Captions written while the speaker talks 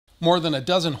More than a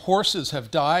dozen horses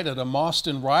have died at a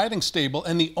Mauston riding stable,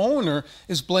 and the owner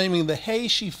is blaming the hay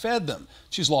she fed them.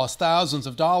 She's lost thousands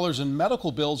of dollars, and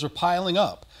medical bills are piling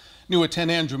up. New at 10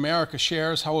 Andrew America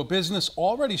shares how a business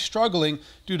already struggling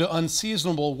due to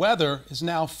unseasonable weather is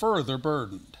now further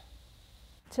burdened.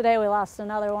 Today we lost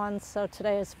another one, so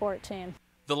today is 14.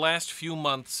 The last few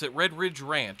months at Red Ridge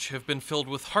Ranch have been filled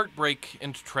with heartbreak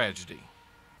and tragedy.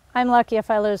 I'm lucky if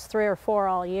I lose 3 or 4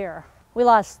 all year. We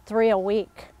lost 3 a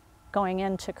week going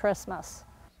into Christmas.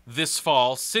 This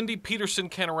fall, Cindy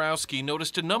Peterson-Kanarowski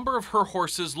noticed a number of her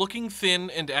horses looking thin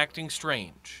and acting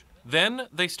strange. Then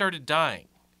they started dying,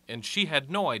 and she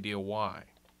had no idea why.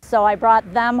 So I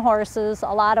brought them horses,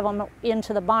 a lot of them,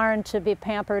 into the barn to be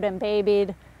pampered and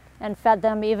babied, and fed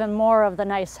them even more of the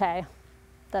nice hay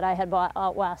that I had bought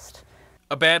out west.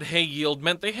 A bad hay yield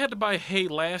meant they had to buy hay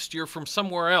last year from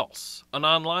somewhere else, an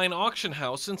online auction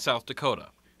house in South Dakota.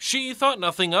 She thought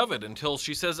nothing of it until,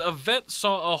 she says, a vet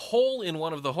saw a hole in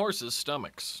one of the horses'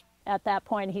 stomachs. At that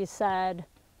point he said,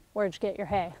 "Where'd you get your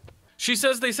hay?" She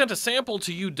says they sent a sample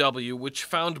to UW which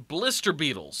found blister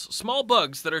beetles, small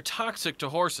bugs that are toxic to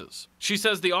horses. She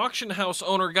says the auction house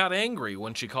owner got angry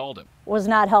when she called him. Was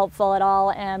not helpful at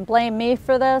all and blamed me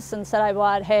for this and said I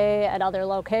bought hay at other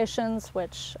locations,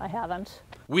 which I haven't.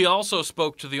 We also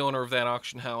spoke to the owner of that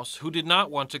auction house, who did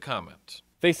not want to comment.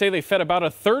 They say they fed about a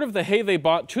third of the hay they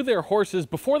bought to their horses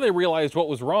before they realized what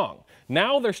was wrong.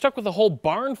 Now they're stuck with a whole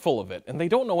barn full of it, and they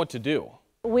don't know what to do.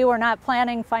 We were not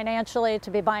planning financially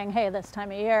to be buying hay this time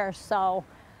of year, so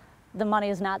the money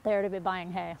is not there to be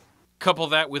buying hay. Couple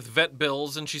that with vet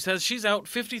bills, and she says she's out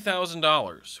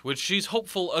 $50,000, which she's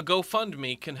hopeful a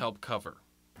GoFundMe can help cover.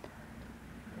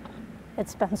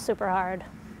 It's been super hard,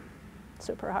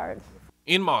 super hard.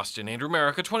 In Mauston, Andrew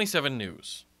America, 27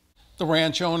 News. The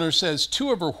ranch owner says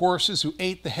 2 of her horses who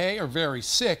ate the hay are very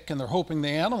sick, and they're hoping the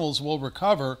animals will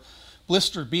recover.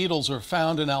 Blister beetles are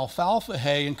found in alfalfa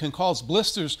hay and can cause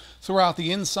blisters throughout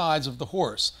the insides of the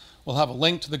horse. We'll have a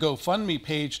link to the GoFundMe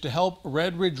page to help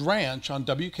Red Ridge Ranch on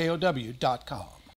WKOW.com.